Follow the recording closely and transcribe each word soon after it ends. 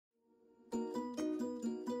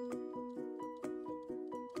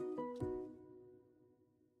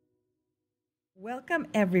Welcome,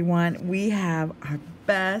 everyone. We have our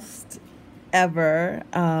best ever.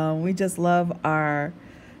 We just love our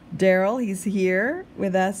Daryl. He's here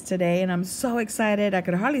with us today, and I'm so excited. I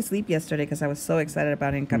could hardly sleep yesterday because I was so excited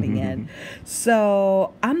about him coming in.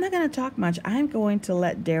 So I'm not going to talk much. I'm going to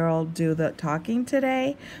let Daryl do the talking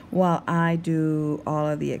today while I do all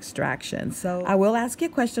of the extraction. So I will ask you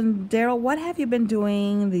a question. Daryl, what have you been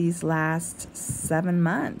doing these last 7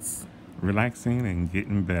 months? Relaxing and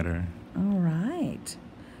getting better. All right.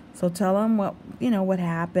 So tell them what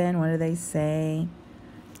happened. What do they say?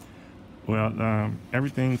 Well,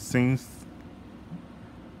 everything seems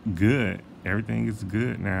good. Everything is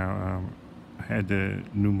good now. I had the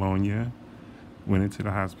pneumonia, went into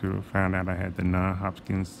the hospital, found out I had the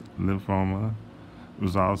non-Hodgkin's lymphoma. It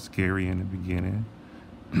was all scary in the beginning.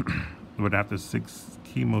 But after 6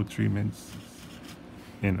 chemo treatments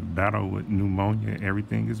in a battle with pneumonia,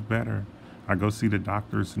 everything is better. I go see the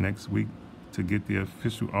doctors next week to get the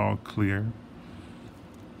official all clear.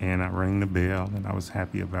 And I rang the bell, and I was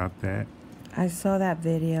happy about that. I saw that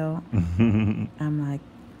video. I'm like,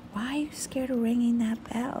 why are you scared of ringing that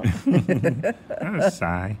bell? I was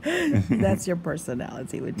shy. That's your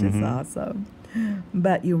personality, which is awesome.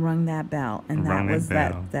 But you rung that bell, and that was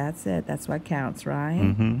that. That's it. That's what counts,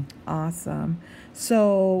 right? Awesome.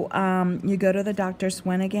 So you go to the doctor's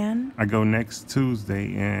when again? I go next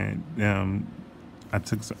Tuesday, and I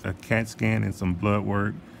took a CAT scan and some blood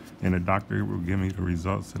work, and the doctor will give me the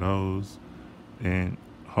results of those, and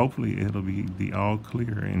hopefully it'll be the all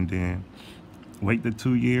clear, and then wait the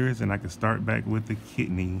 2 years, and I can start back with the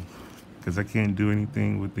kidney, because I can't do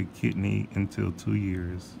anything with the kidney until 2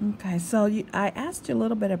 years. Okay, so I asked you a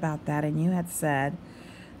little bit about that, and you had said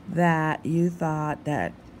that you thought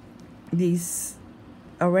that these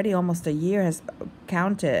already almost a year has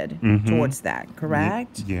counted towards that,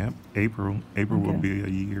 correct? Yeah, April will be a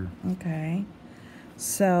year. Okay.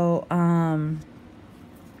 So,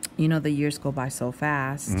 the years go by so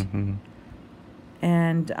fast.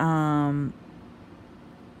 And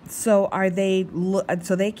so are they,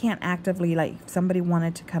 so they can't actively, like, if somebody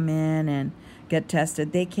wanted to come in and get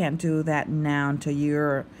tested, they can't do that now until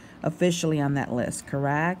you're officially on that list,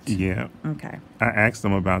 correct? Yeah. Okay. I asked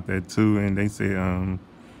them about that too, and they say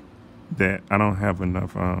that I don't have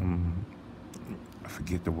enough, I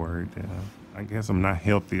forget the word, I guess I'm not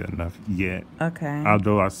healthy enough yet. Okay.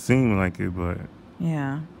 Although I seem like it, but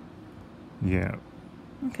yeah.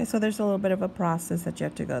 Okay, so there's a little bit of a process that you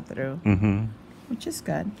have to go through, which is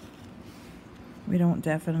good. We don't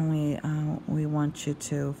definitely, we want you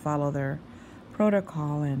to follow their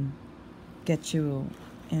protocol and get you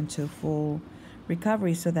into full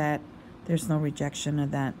recovery so that there's no rejection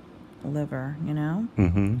of that liver,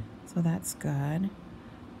 So that's good.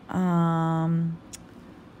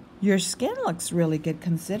 Your skin looks really good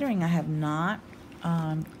considering I have not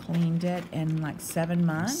cleaned it in like 7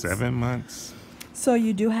 months. 7 months. So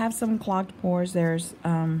you do have some clogged pores. There's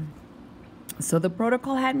so the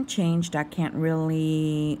protocol hadn't changed. I can't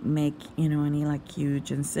really make any like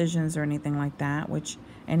huge incisions or anything like that, which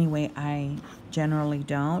anyway I generally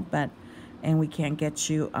don't. And we can't get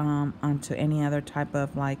you onto any other type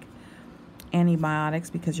of like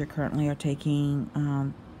antibiotics because you currently are taking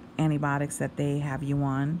antibiotics that they have you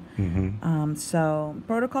on. So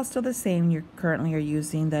protocol's still the same. You currently are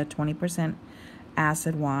using the 20%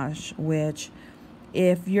 acid wash, which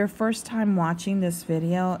if you're first time watching this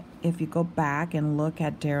video, if you go back and look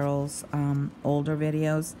at Daryl's older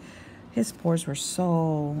videos, his pores were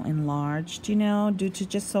so enlarged, due to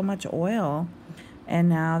just so much oil, and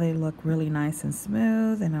now they look really nice and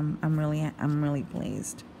smooth, and I'm really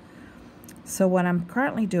pleased. So what I'm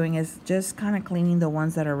currently doing is just kind of cleaning the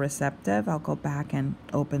ones that are receptive. I'll go back and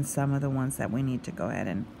open some of the ones that we need to go ahead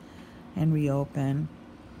and reopen.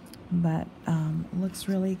 But looks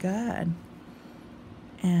really good.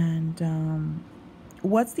 And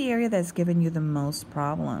what's the area that's given you the most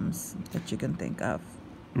problems that you can think of?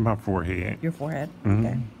 My forehead. Your forehead?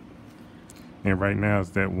 Okay. And right now it's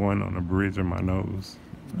that one on the bridge of my nose.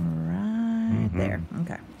 Right there.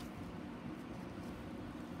 Okay.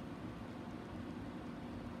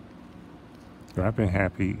 So I've been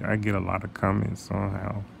happy. I get a lot of comments on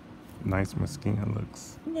how nice my skin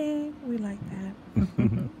looks. Yeah, we like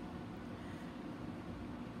that.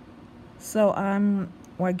 So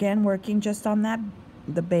we're again working just on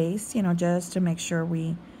the base, just to make sure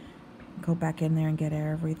we go back in there and get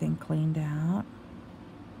everything cleaned out.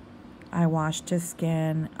 I washed his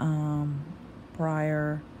skin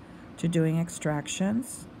prior to doing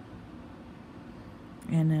extractions,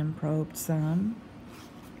 and then probed some.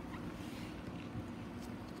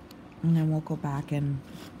 And then we'll go back and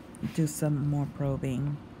do some more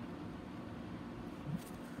probing.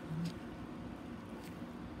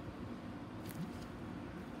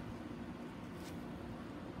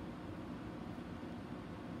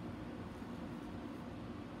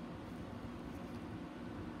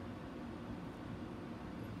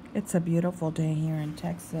 It's a beautiful day here in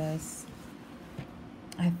Texas.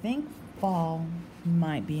 I think fall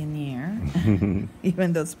might be in the air,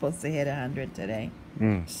 even though it's supposed to hit 100 today.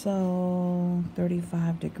 So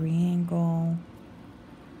 35-degree angle.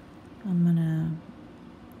 I'm gonna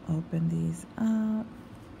open these up.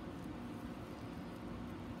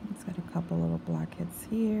 It's got a couple little blackheads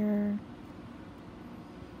here.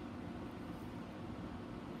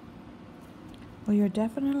 Well, you're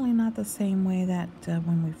definitely not the same way that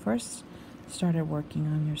when we first started working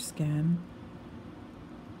on your skin.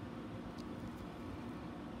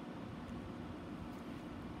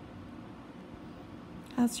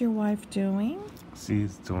 How's your wife doing?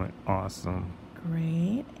 She's doing awesome.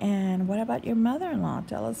 Great. And what about your mother-in-law?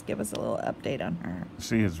 Give us a little update on her.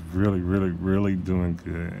 She is really, really, really doing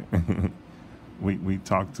good. we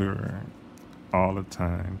talk to her all the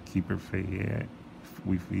time, keep her fed.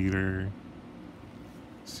 We feed her.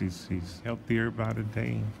 She's healthier by the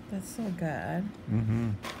day. That's so good.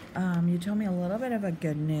 You told me a little bit of a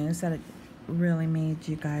good news that it really made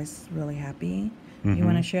you guys really happy. You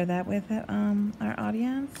want to share that with our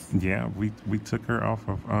audience? Yeah, we took her off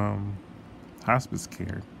of hospice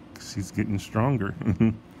care. She's getting stronger.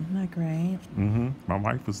 Isn't that great? My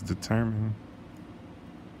wife was determined,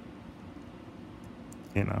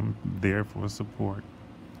 and I'm there for support.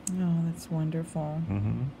 Oh, that's wonderful.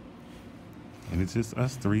 And it's just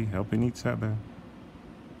us three helping each other.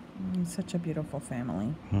 It's such a beautiful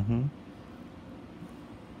family.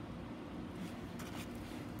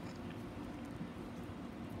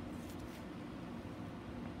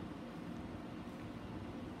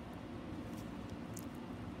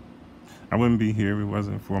 I wouldn't be here if it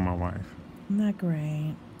wasn't for my wife. Isn't that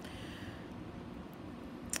great?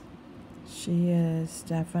 She is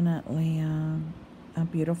definitely a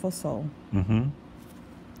beautiful soul. And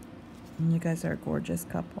you guys are a gorgeous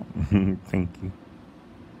couple. Thank you.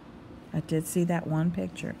 I did see that one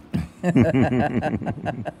picture.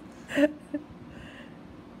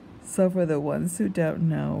 So for the ones who don't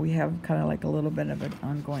know, we have kind of like a little bit of an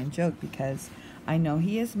ongoing joke because I know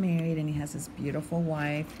he is married and he has this beautiful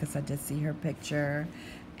wife because I did see her picture,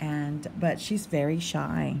 but she's very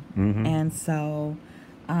shy. And so,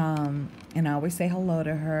 and I always say hello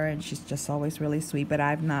to her and she's just always really sweet, but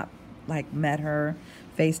I've not like met her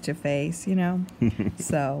face to face, you know?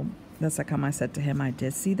 So that's like how I said to him, I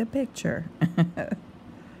did see the picture.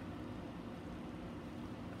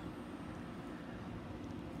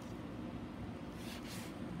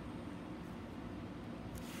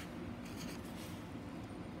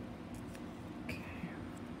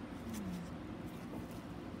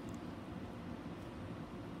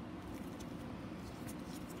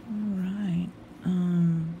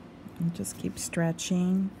 Just keep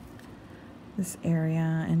stretching this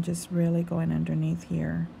area and just really going underneath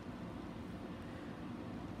here.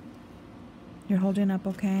 You're holding up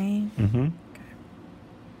okay? Okay.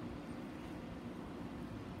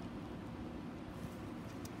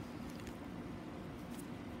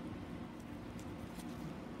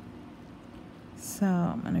 So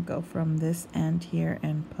I'm going to go from this end here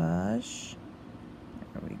and push.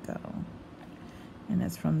 There we go. And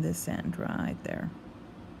it's from this end right there.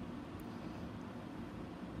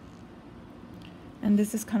 And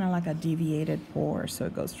this is kind of like a deviated pore, so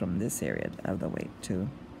it goes from this area of the way to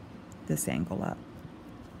this angle up.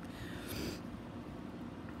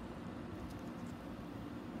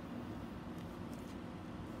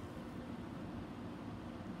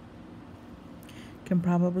 Can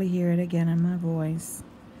probably hear it again in my voice.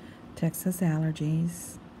 Texas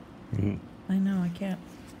allergies. I know, I can't.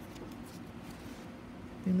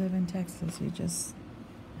 If you live in Texas, you just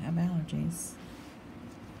have allergies.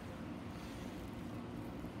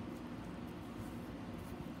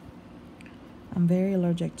 I'm very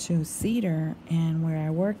allergic to cedar, and where I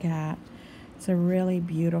work at, it's a really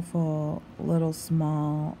beautiful little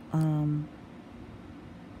small, well,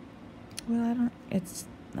 I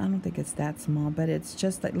don't think it's that small, but it's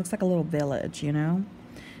just, it looks like a little village, you know?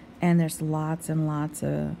 And there's lots and lots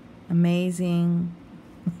of amazing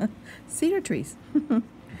cedar trees.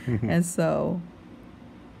 And so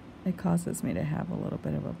it causes me to have a little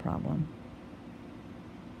bit of a problem.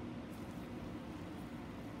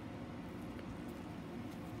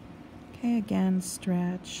 Okay, again,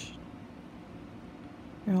 stretch.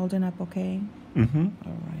 You're holding up okay? All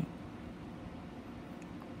right.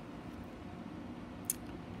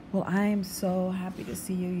 Well, I'm so happy to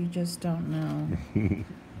see you. You just don't know.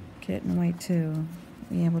 Couldn't wait to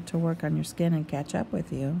be able to work on your skin and catch up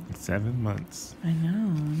with you. 7 months. I know,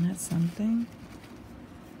 and that's something.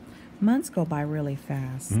 Months go by really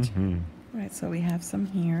fast. Right, so we have some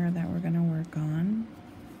here that we're going to work on.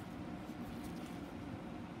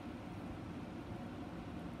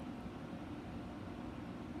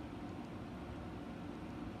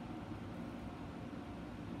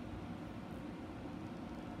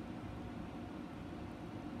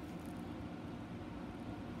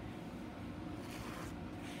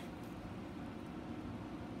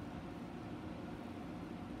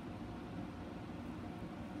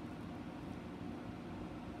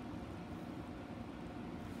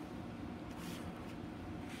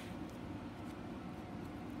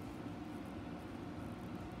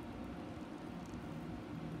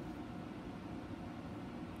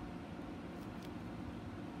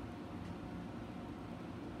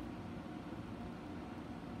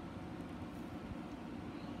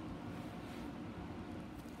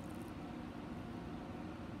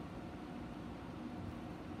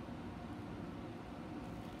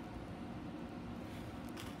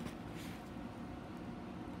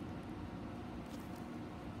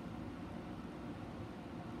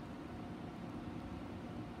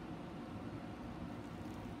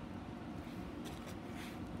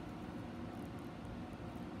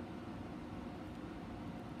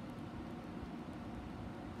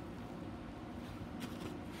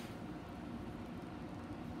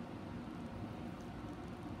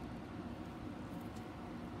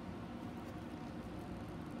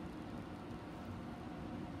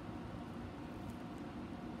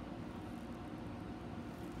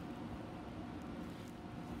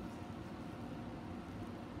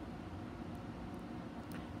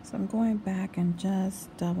 So I'm going back and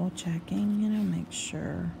just double checking, make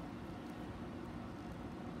sure.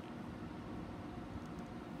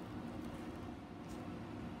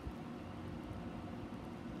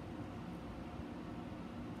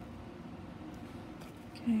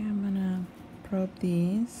 Okay, I'm gonna probe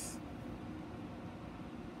these.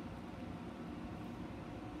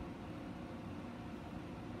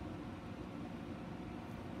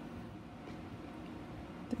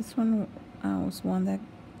 This one was one that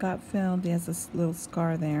got filled. He has this little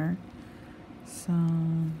scar there. So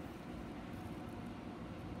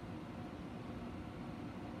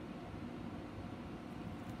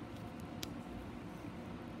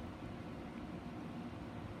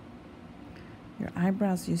your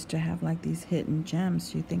eyebrows used to have like these hidden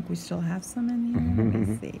gems. Do you think we still have some in here? Let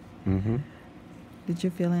me see. Mm-hmm. Did you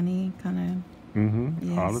feel any kind of?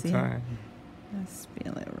 Mm-hmm. Yeah, All the see? time. Let's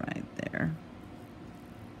feel it right there.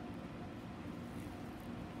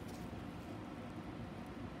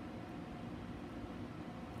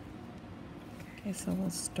 Okay, so we'll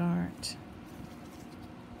start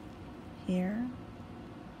here.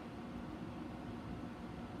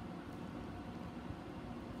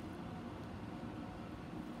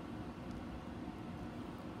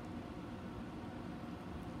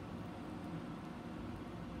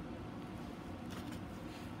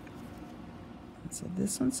 So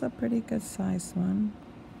this one's a pretty good size one.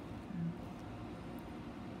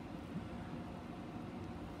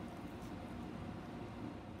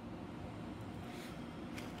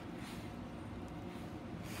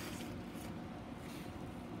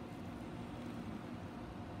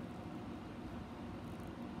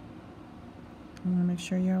 I want to make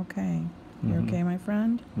sure you're okay. You're okay, my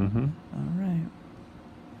friend? Mm-hmm. All right.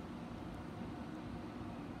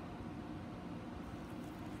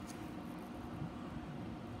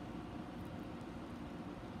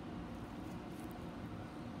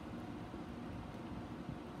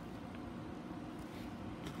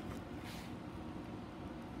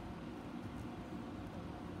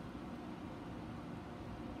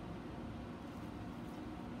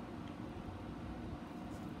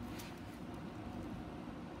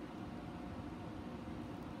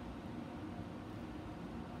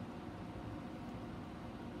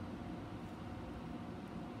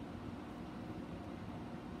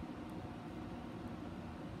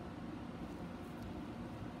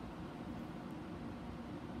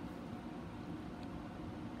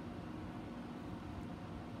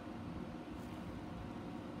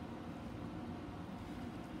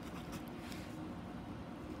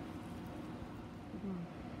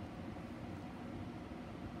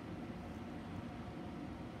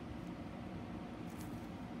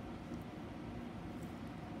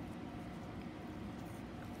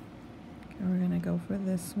 Okay, we're going to go for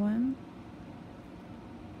this one.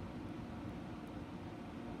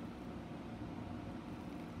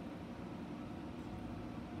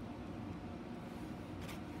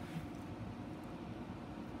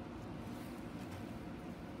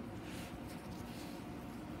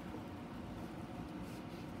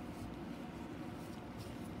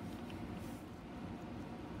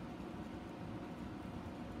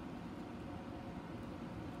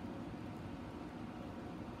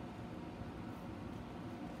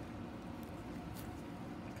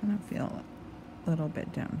 Kind of feel a little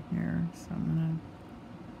bit down here, so I'm gonna,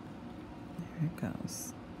 there it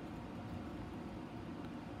goes.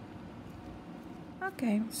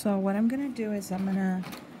 Okay, so what I'm gonna do is I'm gonna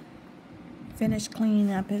finish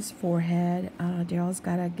cleaning up his forehead. Daryl's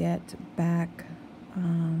gotta get back,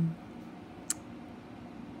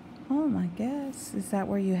 oh my guess, is that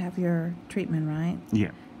where you have your treatment, right? Yeah.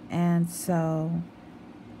 And so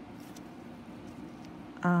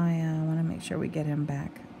I want to make sure we get him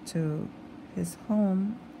back to his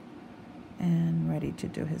home and ready to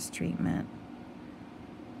do his treatment.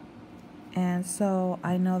 And so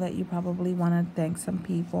I know that you probably want to thank some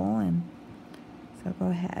people, and so go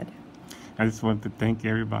ahead. I just want to thank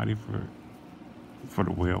everybody for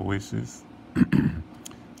the well wishes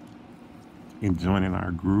in joining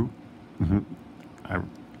our group.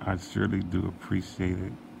 I surely do appreciate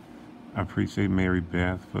it. I appreciate Mary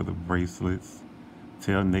Beth for the bracelets.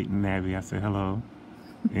 Tell Nate and Nabby I said hello.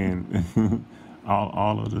 And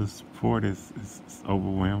all of the support is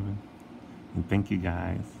overwhelming. And thank you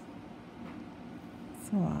guys.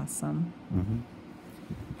 So awesome.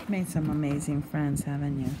 Mm-hmm. Made some amazing friends,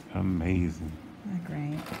 haven't you? Amazing.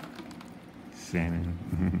 Great.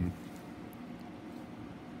 Shannon.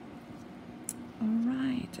 All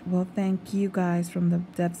right. Well, thank you guys from the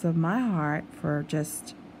depths of my heart for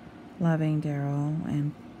just loving Daryl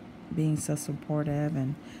and being so supportive,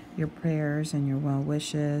 and your prayers and your well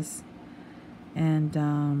wishes.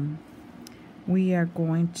 And we are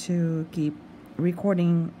going to keep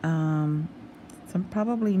recording some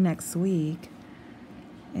probably next week.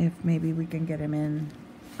 If maybe we can get him in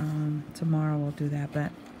tomorrow, we'll do that.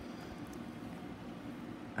 But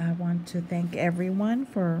I want to thank everyone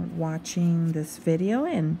for watching this video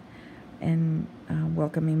and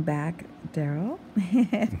welcoming back Daryl.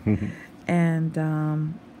 And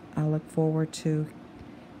I look forward to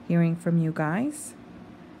hearing from you guys.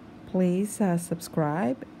 Please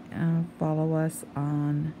subscribe, follow us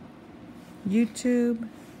on YouTube,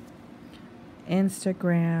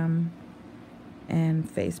 Instagram, and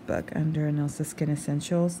Facebook under Enilsa Skin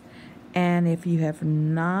Essentials. And if you have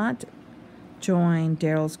not joined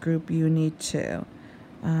Daryl's group, you need to.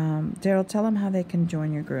 Daryl, tell them how they can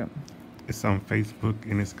join your group. It's on Facebook,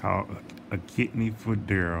 and it's called A Kidney for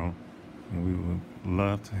Daryl. And we would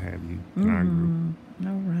love to have you in our group.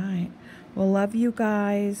 All right. Well, love you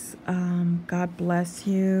guys. God bless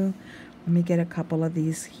you. Let me get a couple of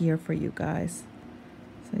these here for you guys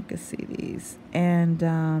so you can see these.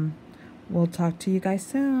 And we'll talk to you guys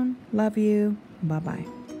soon. Love you.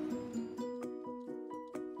 Bye-bye.